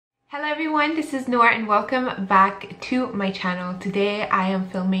Hello everyone, this is Noor and welcome back to my channel. Today I am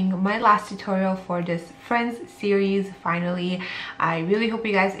filming my last tutorial for this Friends series. Finally, I really hope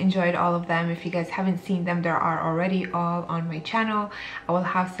you guys enjoyed all of them. If you guys haven't seen them, they are already all on my channel. I will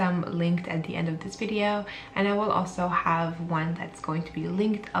have some linked at the end of this video, and I will also have one that's going to be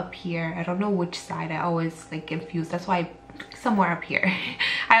linked up here. I don't know which side, I always like confused. That's why somewhere up here.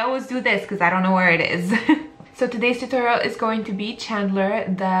 I always do this because I don't know where it is. So today's tutorial is going to be Chandler.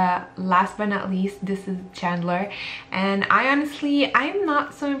 The last but not least, this is Chandler, and I'm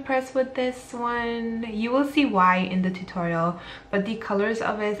not so impressed with this one. You will see why in the tutorial, but the colors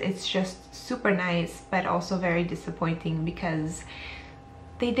of it's just super nice, but also very disappointing because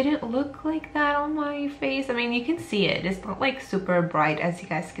they didn't look like that on my face. I mean, you can see it. It's not like super bright as you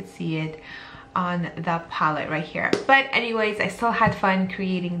guys could see it on the palette right here, but anyways, I still had fun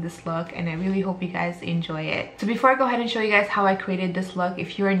creating this look and I really hope you guys enjoy it. So before I go ahead and show you guys how I created this look,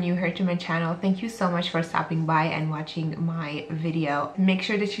 if you are new here to my channel, thank you so much for stopping by and watching my video. Make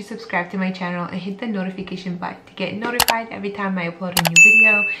sure that you subscribe to my channel and hit the notification button to get notified every time I upload a new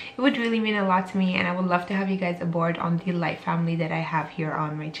video. It would really mean a lot to me and I would love to have you guys aboard on the light family that I have here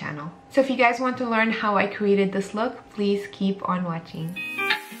on my channel. So if you guys want to learn how I created this look, please keep on watching.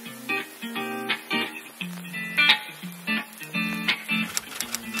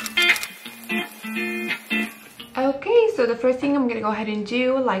 Okay, so the first thing I'm gonna go ahead and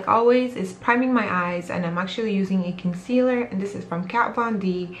do, like always, is priming my eyes, and I'm actually using a concealer, and this is from Kat Von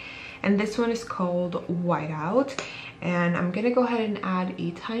D, and this one is called Whiteout. And I'm gonna go ahead and add a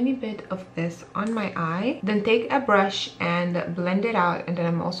tiny bit of this on my eye, then take a brush and blend it out, and then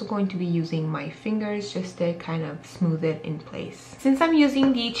I'm also going to be using my fingers just to kind of smooth it in place. Since I'm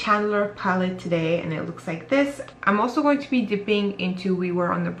using the Chandler palette today and it looks like this, I'm also going to be dipping into We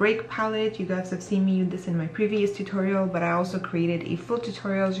Were on the Break palette. You guys have seen me use this in my previous tutorial, but I also created a full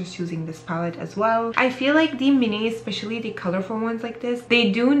tutorial just using this palette as well. I feel like the minis, especially the colorful ones like this,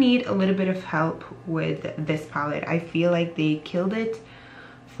 they do need a little bit of help with this palette. I feel like they killed it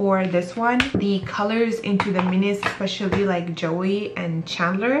for this one. The colors into the minis, especially like Joey and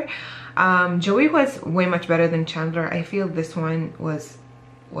Chandler. Joey was way much better than Chandler. I feel this one was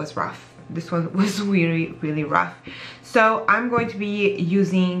rough. This one was really rough. So I'm going to be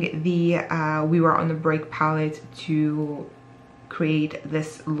using the We Were on the Break palette to create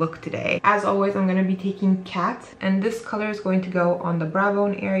this look today. As always, I'm going to be taking Cat, and this color is going to go on the brow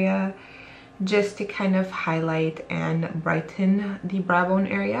bone area just to kind of highlight and brighten the brow bone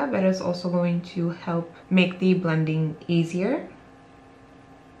area, but it's also going to help make the blending easier.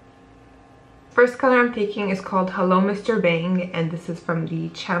 First color I'm taking is called Hello Mr. Bing, and this is from the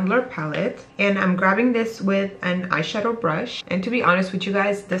Chandler palette, and I'm grabbing this with an eyeshadow brush. And to be honest with you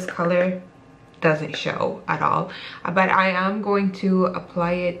guys, this color doesn't show at all, but I am going to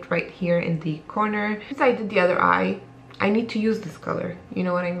apply it right here in the corner. Since I did the other eye, I need to use this color, you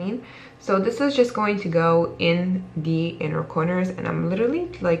know what I mean? So this is just going to go in the inner corners, and I'm literally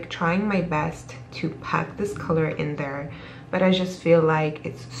like trying my best to pack this color in there, but I just feel like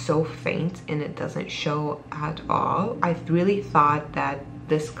it's so faint and it doesn't show at all. I really thought that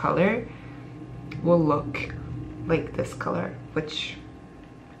this color will look like this color, which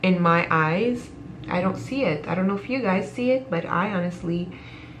in my eyes, I don't see it. I don't know if you guys see it, but I honestly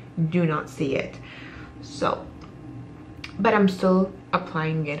do not see it. So, but I'm still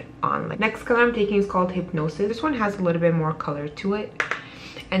applying it on. Like, next color I'm taking is called Hypnosis. This one has a little bit more color to it,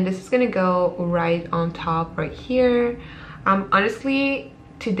 and this is gonna go right on top right here. Honestly,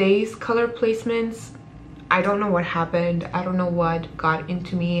 today's color placements, I don't know what happened. I don't know what got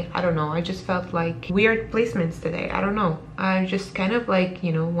into me. I don't know. I just felt like weird placements today. I don't know. I just kind of like,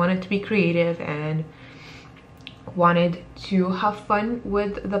 you know, wanted to be creative and wanted to have fun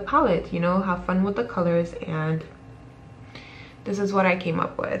with the palette, you know, have fun with the colors, and this is what I came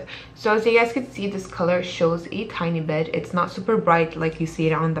up with. So as you guys can see, this color shows a tiny bit. It's not super bright like you see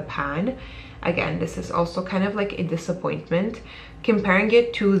it on the pan. Again, this is also kind of like a disappointment. Comparing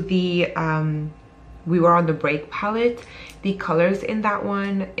it to the We Were on the Break palette, the colors in that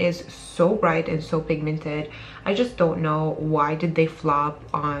one is so bright and so pigmented. I just don't know why did they flop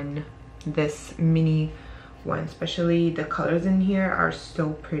on this mini one. Especially the colors in here are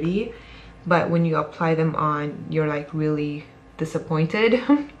so pretty, but when you apply them on, you're like really disappointed.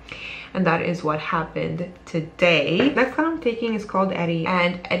 And that is what happened today. Next one I'm taking is called Eddie,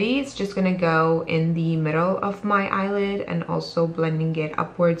 and Eddie is just gonna go in the middle of my eyelid and also blending it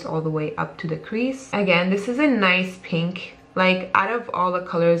upwards all the way up to the crease. Again, this is a nice pink. Like, out of all the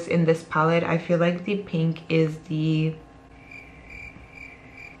colors in this palette, I feel like the pink is the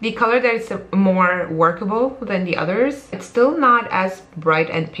the color that is more workable than the others. It's still not as bright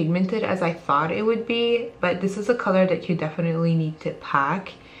and pigmented as I thought it would be, but this is a color that you definitely need to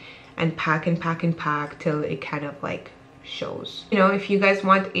pack and pack and pack and pack till it kind of like shows. You know, if you guys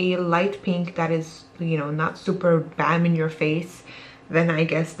want a light pink that is, you know, not super bam in your face, then I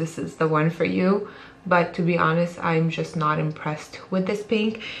guess this is the one for you. But to be honest, I'm just not impressed with this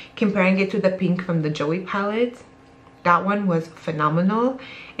pink. Comparing it to the pink from the Joey palette, that one was phenomenal,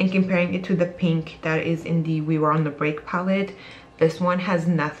 and comparing it to the pink that is in the We Were on the Break palette, this one has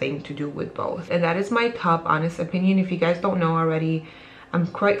nothing to do with both. And that is my top honest opinion. If you guys don't know already, I'm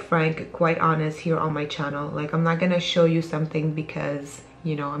quite frank, quite honest here on my channel. Like, I'm not gonna show you something because,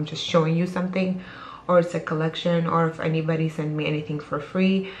 you know, I'm just showing you something, or it's a collection, or if anybody sent me anything for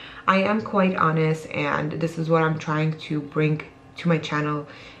free. I am quite honest, and this is what I'm trying to bring to my channel,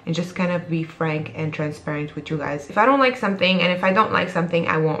 and just kind of be frank and transparent with you guys. If I don't like something, and if I don't like something,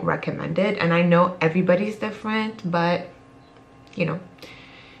 I won't recommend it. And I know everybody's different, but you know,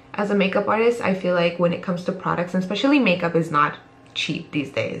 as a makeup artist, I feel like when it comes to products, and especially makeup, is not cheap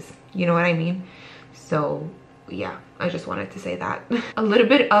these days, you know what I mean? So yeah, I just wanted to say that. A little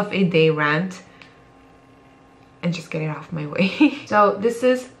bit of a day rant and just get it off my way. So this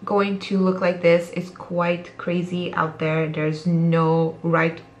is going to look like this. It's quite crazy out there. There's no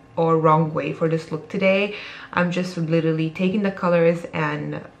right or wrong way for this look today. I'm just literally taking the colors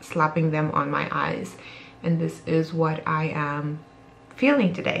and slapping them on my eyes, and this is what I am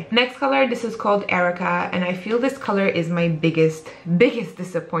feeling today. Next color, this is called Erica, and I feel this color is my biggest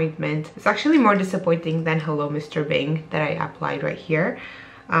disappointment. It's actually more disappointing than Hello Mr. Bing that I applied right here,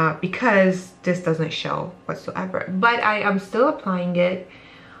 because this doesn't show whatsoever. But I am still applying it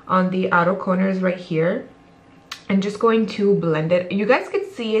on the outer corners right here, and just going to blend it. You guys could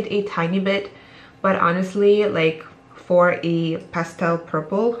see it a tiny bit, but honestly, like, for a pastel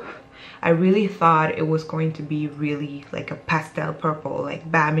purple, I really thought it was going to be really like a pastel purple,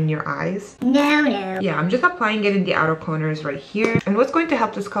 like bam in your eyes. No. Yeah, I'm just applying it in the outer corners right here. And what's going to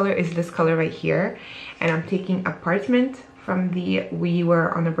help this color is this color right here. And I'm taking Apartment from the We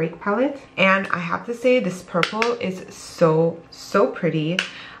Were on the Break palette. And I have to say, this purple is so pretty.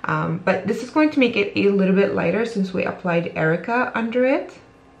 But this is going to make it a little bit lighter since we applied Erica under it.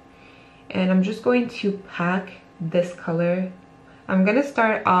 And I'm just going to pack this color. I'm gonna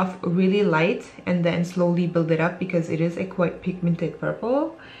start off really light and then slowly build it up because it is a quite pigmented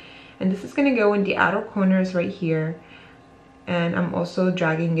purple. And this is gonna go in the outer corners right here. And I'm also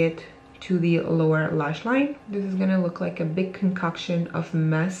dragging it to the lower lash line. This is gonna look like a big concoction of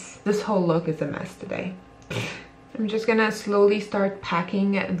mess. This whole look is a mess today. I'm just gonna slowly start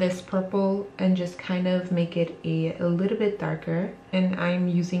packing this purple and just kind of make it a little bit darker. And I'm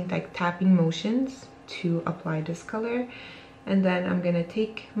using like tapping motions to apply this color. And then I'm gonna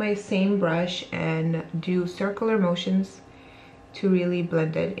take my same brush and do circular motions to really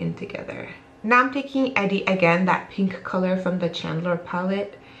blend it in together. Now I'm taking Eddie again, that pink color from the Chandler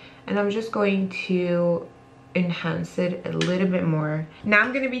palette, and I'm just going to enhance it a little bit more. Now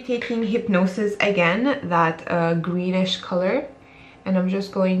I'm gonna be taking Hypnosis again, that greenish color, and I'm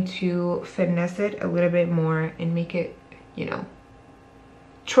just going to finesse it a little bit more and make it, you know,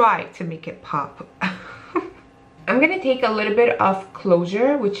 try to make it pop. I'm gonna take a little bit of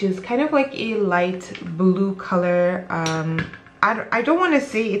Closure, which is kind of like a light blue color. I don't want to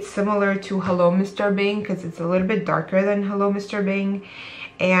say it's similar to Hello Mr. Bing because it's a little bit darker than Hello Mr. Bing.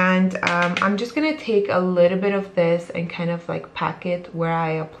 And I'm just gonna take a little bit of this and kind of like pack it where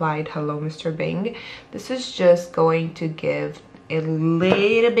I applied Hello Mr. Bing. This is just going to give a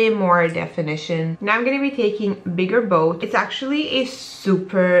little bit more definition. Now I'm gonna be taking Bigger Boat. It's actually a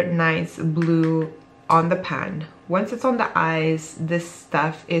super nice blue on the pan. Once it's on the eyes, this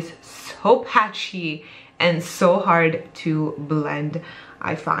stuff is so patchy and so hard to blend,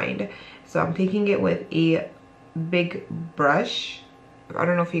 I find. So I'm taking it with a big brush. I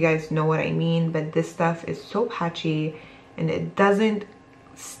don't know if you guys know what I mean, but this stuff is so patchy and it doesn't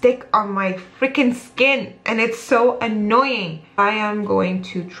stick on my freaking skin, and it's so annoying. I am going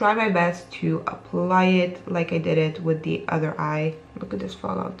to try my best to apply it like I did it with the other eye. Look at this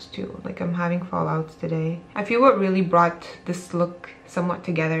fallouts too. Like, I'm having fallouts today. I feel what really brought this look somewhat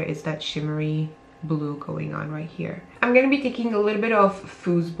together is that shimmery blue going on right here. I'm gonna be taking a little bit of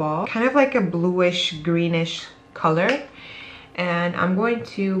Foosball, kind of like a bluish greenish color, and I'm going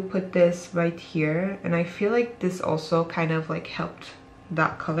to put this right here. And I feel like this also kind of like helped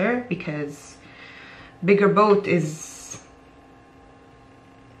that color because Bigger Boat is...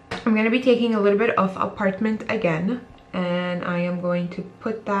 I'm gonna be taking a little bit of Apartment again, and I am going to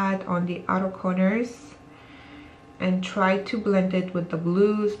put that on the outer corners and try to blend it with the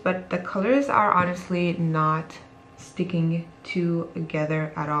blues, but the colors are honestly not sticking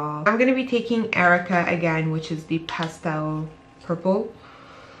together at all. I'm gonna be taking Erica again, which is the pastel purple,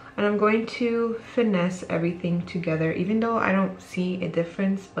 and I'm going to finesse everything together, even though I don't see a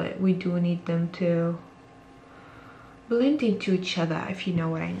difference, but we do need them to blend into each other, if you know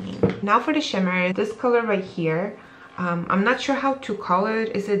what I mean. Now for the shimmer, this color right here, I'm not sure how to call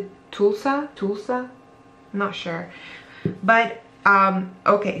it. Is it Tulsa? I'm not sure, but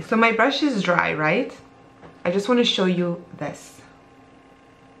okay, so my brush is dry, right? I just want to show you this.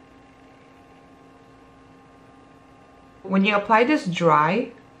 When you apply this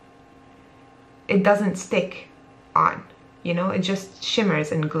dry, it doesn't stick on, you know, it just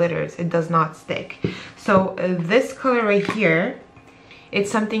shimmers and glitters. It does not stick. So this color right here,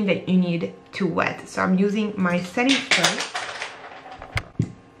 it's something that you need to wet. So I'm using my setting spray.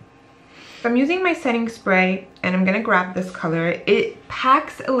 So I'm using my setting spray and I'm gonna grab this color. It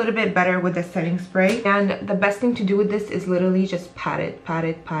packs a little bit better with the setting spray, and the best thing to do with this is literally just pat it,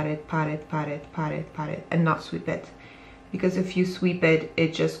 and not sweep it, because if you sweep it,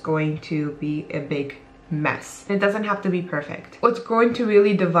 it's just going to be a big mess. It doesn't have to be perfect. What's going to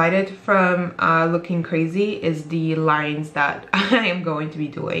really divide it from looking crazy is the lines that I am going to be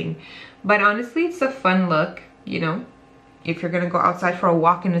doing. But honestly, it's a fun look, you know. If you're gonna go outside for a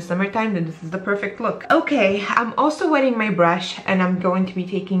walk in the summertime, then this is the perfect look. Okay, I'm also wetting my brush, and I'm going to be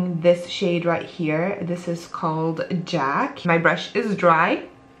taking this shade right here. This is called Jack. My brush is dry.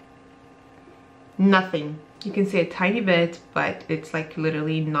 Nothing. You can see a tiny bit, but it's like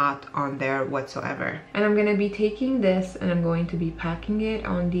literally not on there whatsoever. And I'm gonna be taking this and I'm going to be packing it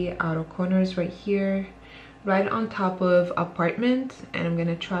on the outer corners right here, right on top of Apartment. And I'm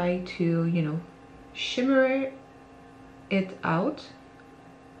gonna try to, you know, shimmer it out.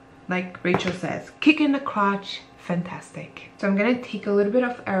 Like Rachel says, kick in the crotch, fantastic. So I'm gonna take a little bit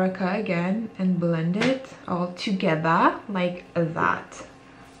of Erica again and blend it all together like that.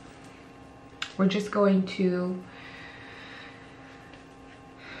 We're just going to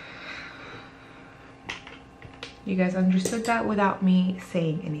you guys understood that without me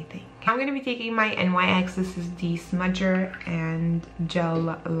saying anything. I'm going to be taking my NYX. This is the smudger and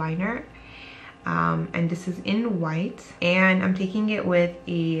gel liner, and this is in white, and I'm taking it with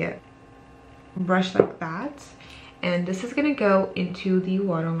a brush like that, and this is going to go into the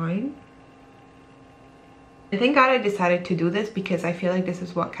waterline. Thank God I decided to do this, because I feel like this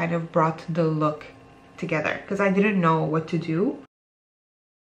is what kind of brought the look together, because I didn't know what to do.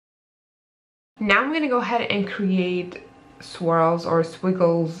 Now I'm gonna go ahead and create swirls or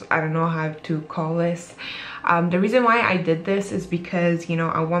squiggles. I don't know how to call this. The reason why I did this is because, you know,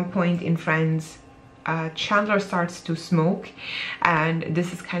 at one point in Friends, Chandler starts to smoke, and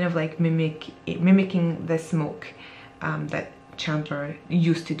this is kind of like mimicking the smoke that Chandler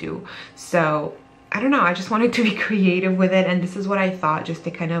used to do. So I don't know, I just wanted to be creative with it, and this is what I thought, just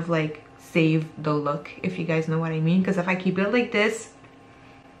to kind of like save the look, if you guys know what I mean, because if I keep it like this,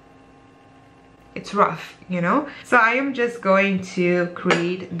 it's rough, you know. So I am just going to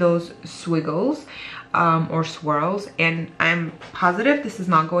create those squiggles or swirls, and I'm positive this is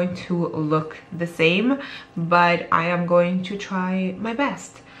not going to look the same, but I am going to try my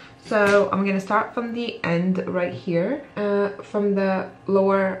best. So I'm gonna start from the end right here, from the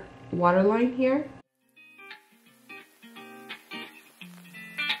lower waterline here.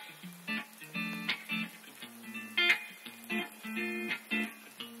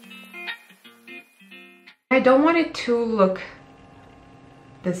 I don't want it to look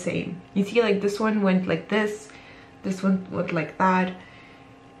the same. You see, like this one went like this one went like that.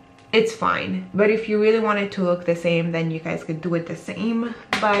 It's fine, but if you really want it to look the same, then you guys could do it the same.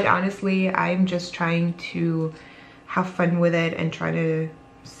 But honestly, I'm just trying to have fun with it and try to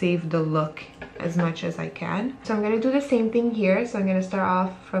save the look as much as I can. So I'm gonna do the same thing here. So I'm gonna start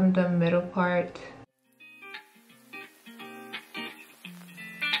off from the middle part.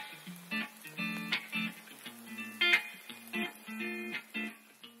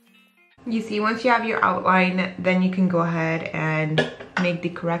 You see, once you have your outline, then you can go ahead and make the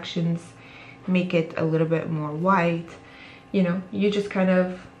corrections, make it a little bit more white. You know, you just kind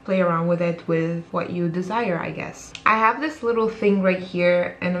of play around with it with what you desire, I guess. I have this little thing right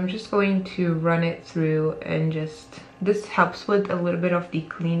here, and I'm just going to run it through, and just, this helps with a little bit of the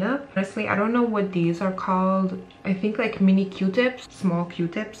cleanup. Honestly, I don't know what these are called. I think like mini Q-tips, small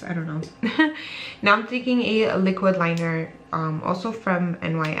Q-tips, I don't know. Now I'm taking a liquid liner, also from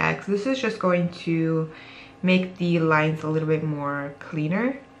NYX. This is just going to make the lines a little bit more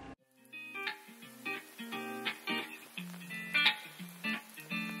cleaner.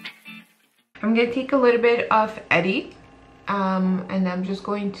 I'm gonna take a little bit of Eddie and I'm just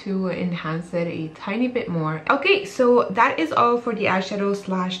going to enhance it a tiny bit more. Okay, so that is all for the eyeshadow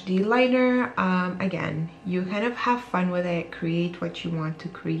slash the liner. Again, you kind of have fun with it, create what you want to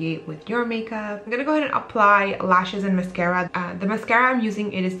create with your makeup. I'm gonna go ahead and apply lashes and mascara. The mascara I'm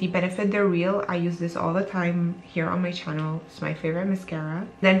using, it is the Benefit They're Real. I use this all the time here on my channel. It's my favorite mascara.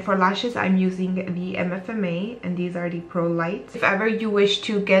 Then for lashes, I'm using the MFMA, and these are the Pro Lights. If ever you wish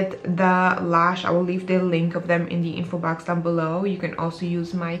to get the lash, I will leave the link of them in the info box down below. You can also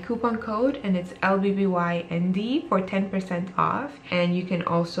use my coupon code, and it's LBBYND for 10% off. And you can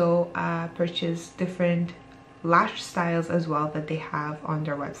also purchase different lash styles as well that they have on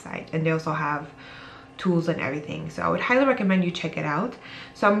their website, and they also have tools and everything, so I would highly recommend you check it out.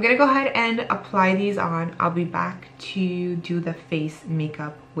 So I'm gonna go ahead and apply these on. I'll be back to do the face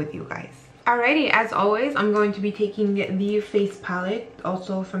makeup with you guys. Alrighty, as always, I'm going to be taking the face palette,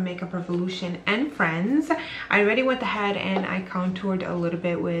 also from Makeup Revolution and Friends. I already went ahead and I contoured a little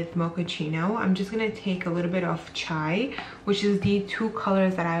bit with Mochaccino. I'm just gonna take a little bit of Chai, which is the two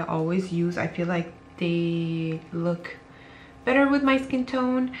colors that I always use. I feel like they look better with my skin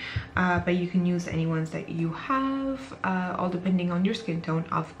tone, but you can use any ones that you have, all depending on your skin tone,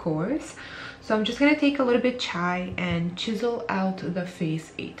 of course. So I'm just gonna take a little bit Chai and chisel out the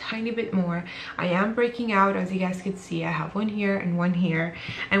face a tiny bit more. I am breaking out, as you guys can see. I have one here and one here.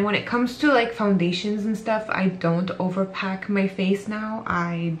 And when it comes to like foundations and stuff, I don't overpack my face now.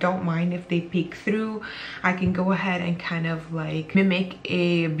 I don't mind if they peek through. I can go ahead and kind of like mimic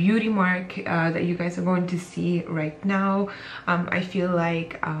a beauty mark that you guys are going to see right now. I feel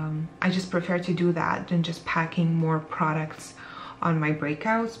like I just prefer to do that than just packing more products on my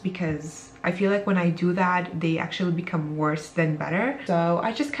breakouts, because I feel like when I do that, they actually become worse than better. So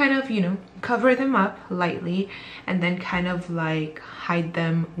I just kind of, you know, cover them up lightly and then kind of like hide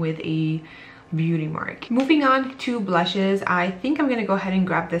them with a beauty mark. Moving on to blushes, I think I'm gonna go ahead and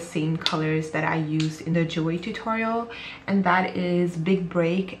grab the same colors that I used in the Joy tutorial, and that is Big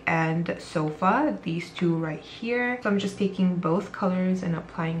Break and Sofa, these two right here. So I'm just taking both colors and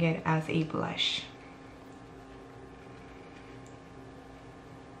applying it as a blush.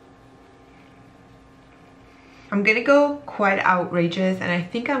 I'm gonna go quite outrageous, and I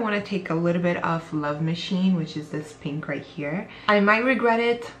think I want to take a little bit of Love Machine, which is this pink right here. I might regret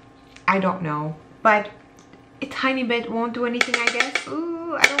it, I don't know, but a tiny bit won't do anything, I guess.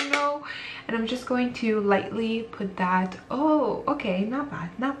 Ooh, I don't know. And I'm just going to lightly put that. Oh, okay, not bad,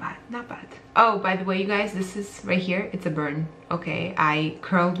 not bad, not bad. Oh, by the way, you guys, this is right here, it's a burn. Okay, I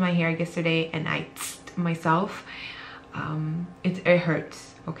curled my hair yesterday and I tssed myself. It hurts.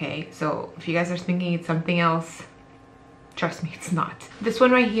 Okay, so if you guys are thinking it's something else, trust me, it's not. This one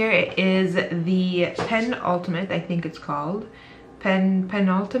right here is the Pen Ultimate, I think it's called. Pen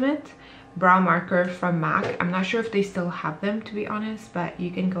Ultimate brow marker from MAC. I'm not sure if they still have them, to be honest, but you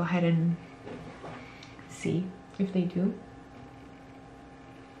can go ahead and see if they do.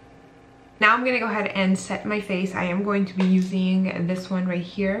 Now I'm gonna go ahead and set my face. I am going to be using this one right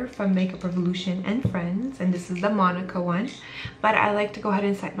here from Makeup Revolution and Friends, and this is the Monica one, but I like to go ahead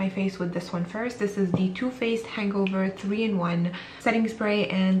and set my face with this one first. This is the Faced Hangover 3-in-1 setting spray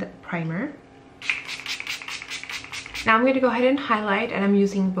and primer. Now I'm going to go ahead and highlight, and I'm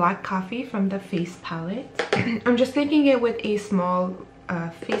using Black Coffee from the Face palette. I'm just taking it with a small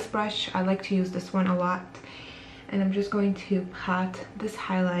face brush. I like to use this one a lot, and I'm just going to pat this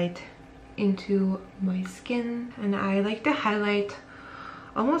highlight into my skin, and I like to highlight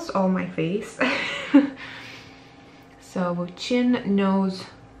almost all my face. So chin, nose,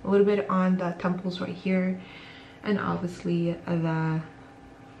 a little bit on the temples right here, and obviously the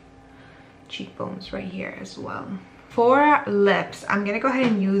cheekbones right here as well. For lips, I'm gonna go ahead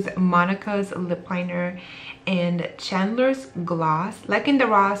and use Monica's lip liner and Chandler's gloss. Like in the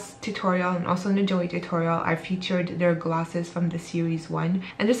Ross tutorial and also in the Joy tutorial, I featured their glosses from the series 1,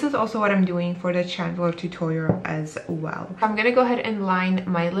 and this is also what I'm doing for the Chandler tutorial as well. I'm gonna go ahead and line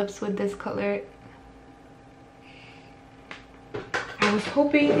my lips with this color. I was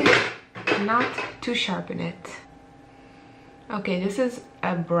hoping not to sharpen it. Okay, this is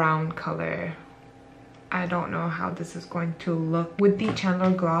a brown color. I don't know how this is going to look with the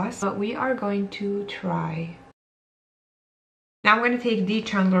Chandler gloss, but we are going to try. Now I'm going to take the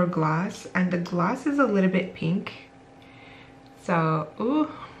Chandler gloss, and the gloss is a little bit pink. So,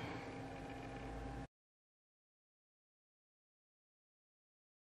 ooh.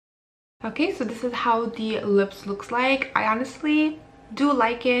 Okay, so this is how the lips looks like. I honestly do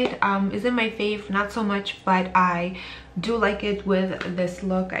like it. Isn't my fave, not so much, but I do like it with this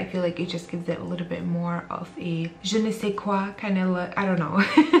look. I feel like it just gives it a little bit more of a je ne sais quoi kind of look. I don't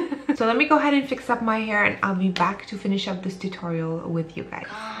know. So let me go ahead and fix up my hair, and I'll be back to finish up this tutorial with you guys.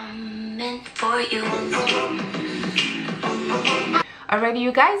 Alrighty,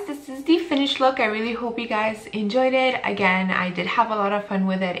 you guys, this is the finished look. I really hope you guys enjoyed it. Again, I did have a lot of fun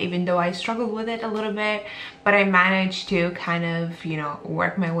with it, even though I struggled with it a little bit, but I managed to kind of, you know,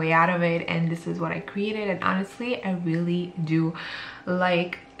 work my way out of it, and this is what I created. And honestly, I really do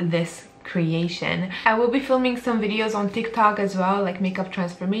like this creation. I will be filming some videos on TikTok as well, like makeup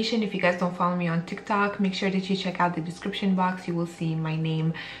transformation. If you guys don't follow me on TikTok, make sure that you check out the description box. You will see my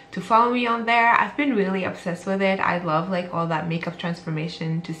name to follow me on there. I've been really obsessed with it. I love like all that makeup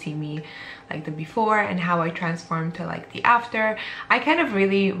transformation, to see me like the before and how I transformed to like the after. I kind of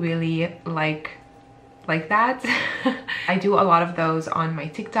really like that. I do a lot of those on my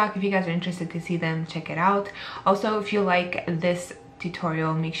TikTok. If you guys are interested to see them, check it out. Also, if you like this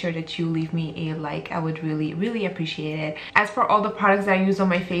tutorial, make sure that you leave me a like. I would really appreciate it. As for all the products that I use on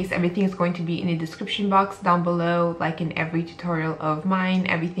my face, everything is going to be in the description box down below. Like in every tutorial of mine,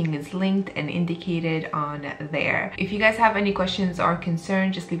 everything is linked and indicated on there. If you guys have any questions or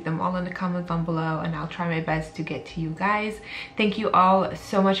concerns, just leave them all in the comments down below, and I'll try my best to get to you guys. Thank you all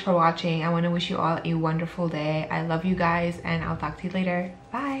so much for watching. I want to wish you all a wonderful day. I love you guys, and I'll talk to you later.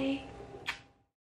 Bye.